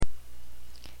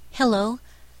Hello,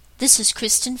 this is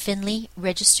Kristen Finley,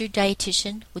 registered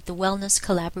dietitian with the Wellness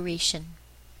Collaboration.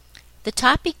 The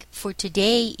topic for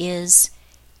today is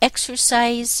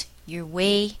exercise your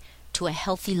way to a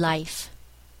healthy life.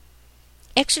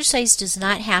 Exercise does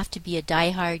not have to be a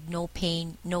die-hard, no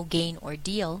pain, no gain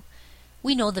ordeal.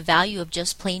 We know the value of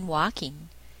just plain walking.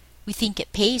 We think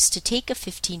it pays to take a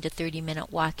 15 to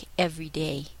 30-minute walk every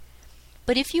day.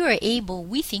 But if you are able,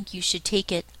 we think you should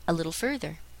take it a little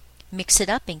further. Mix it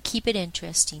up and keep it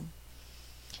interesting.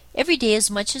 Every day, as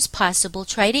much as possible,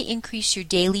 try to increase your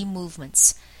daily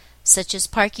movements, such as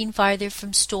parking farther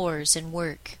from stores and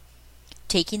work,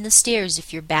 taking the stairs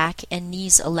if your back and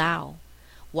knees allow,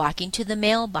 walking to the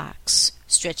mailbox,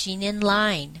 stretching in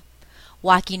line,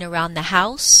 walking around the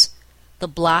house, the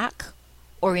block,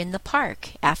 or in the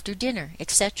park after dinner,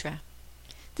 etc.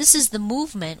 This is the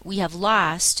movement we have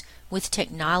lost with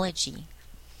technology,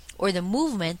 or the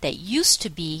movement that used to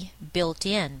be built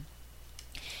in.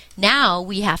 Now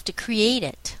we have to create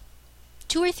it.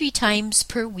 2 or 3 times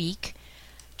per week,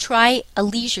 try a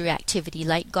leisure activity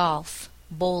like golf,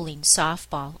 bowling,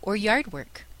 softball, or yard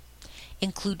work.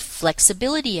 Include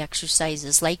flexibility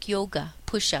exercises like yoga,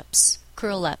 push-ups,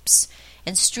 curl-ups,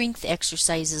 and strength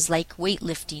exercises like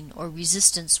weightlifting or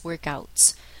resistance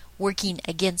workouts, working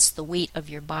against the weight of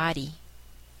your body.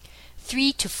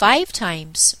 3 to 5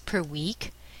 times per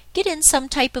week, get in some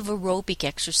type of aerobic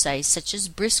exercise such as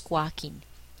brisk walking,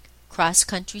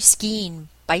 cross-country skiing,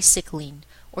 bicycling,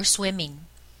 or swimming.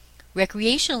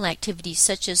 Recreational activities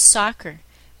such as soccer,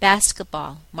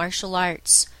 basketball, martial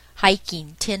arts,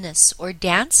 hiking, tennis, or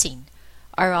dancing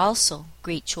are also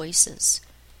great choices.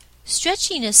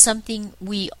 Stretching is something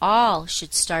we all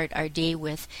should start our day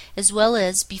with, as well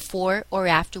as before or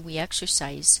after we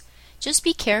exercise. Just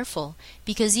be careful,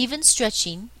 because even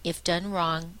stretching, if done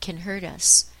wrong, can hurt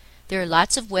us. There are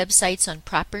lots of websites on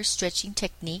proper stretching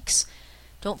techniques.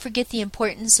 Don't forget the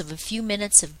importance of a few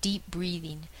minutes of deep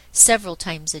breathing several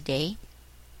times a day.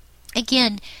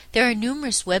 Again, there are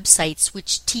numerous websites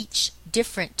which teach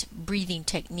different breathing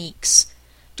techniques.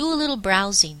 Do a little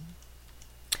browsing.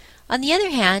 On the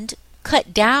other hand,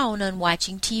 cut down on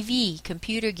watching TV,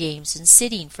 computer games, and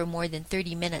sitting for more than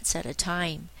 30 minutes at a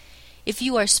time. If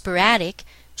you are sporadic,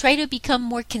 try to become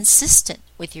more consistent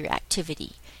with your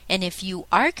activity. And if you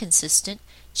are consistent,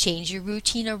 change your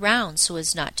routine around so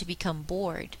as not to become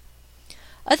bored.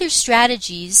 Other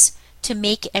strategies to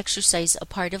make exercise a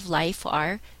part of life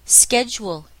are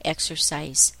schedule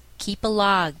exercise, keep a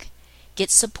log,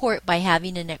 get support by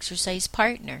having an exercise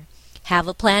partner, have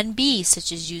a plan B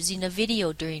such as using a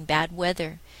video during bad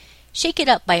weather, shake it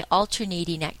up by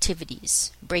alternating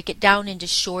activities, break it down into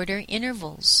shorter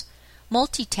intervals,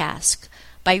 multitask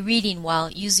by reading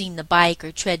while using the bike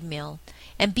or treadmill,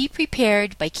 and be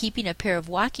prepared by keeping a pair of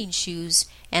walking shoes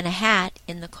and a hat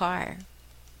in the car.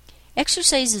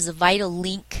 Exercise is a vital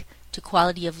link to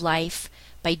quality of life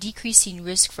by decreasing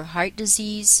risk for heart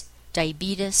disease,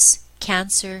 diabetes,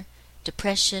 cancer,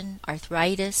 depression,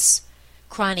 arthritis,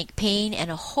 chronic pain, and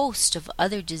a host of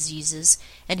other diseases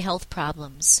and health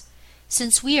problems.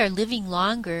 Since we are living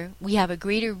longer, we have a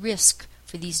greater risk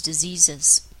for these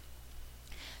diseases.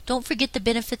 Don't forget the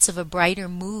benefits of a brighter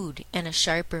mood and a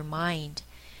sharper mind.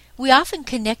 We often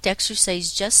connect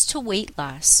exercise just to weight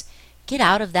loss. Get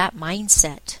out of that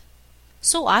mindset.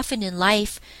 So often in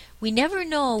life, we never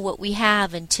know what we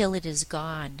have until it is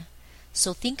gone.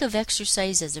 So think of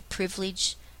exercise as a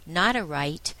privilege, not a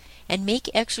right, and make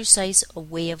exercise a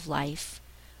way of life.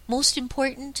 Most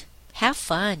important, have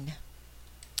fun.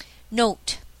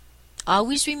 Note: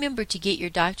 always remember to get your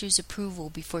doctor's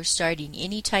approval before starting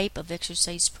any type of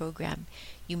exercise program.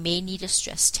 You may need a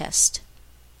stress test.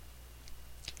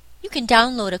 You can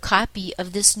download a copy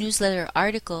of this newsletter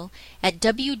article at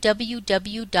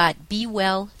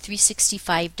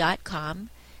www.bewell365.com.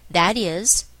 That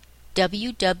is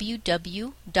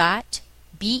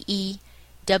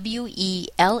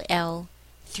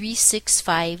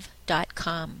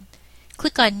www.bewell365.com.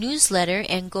 Click on newsletter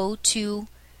and go to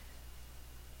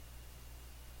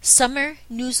Summer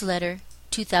Newsletter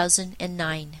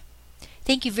 2009.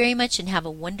 Thank you very much and have a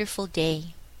wonderful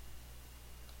day.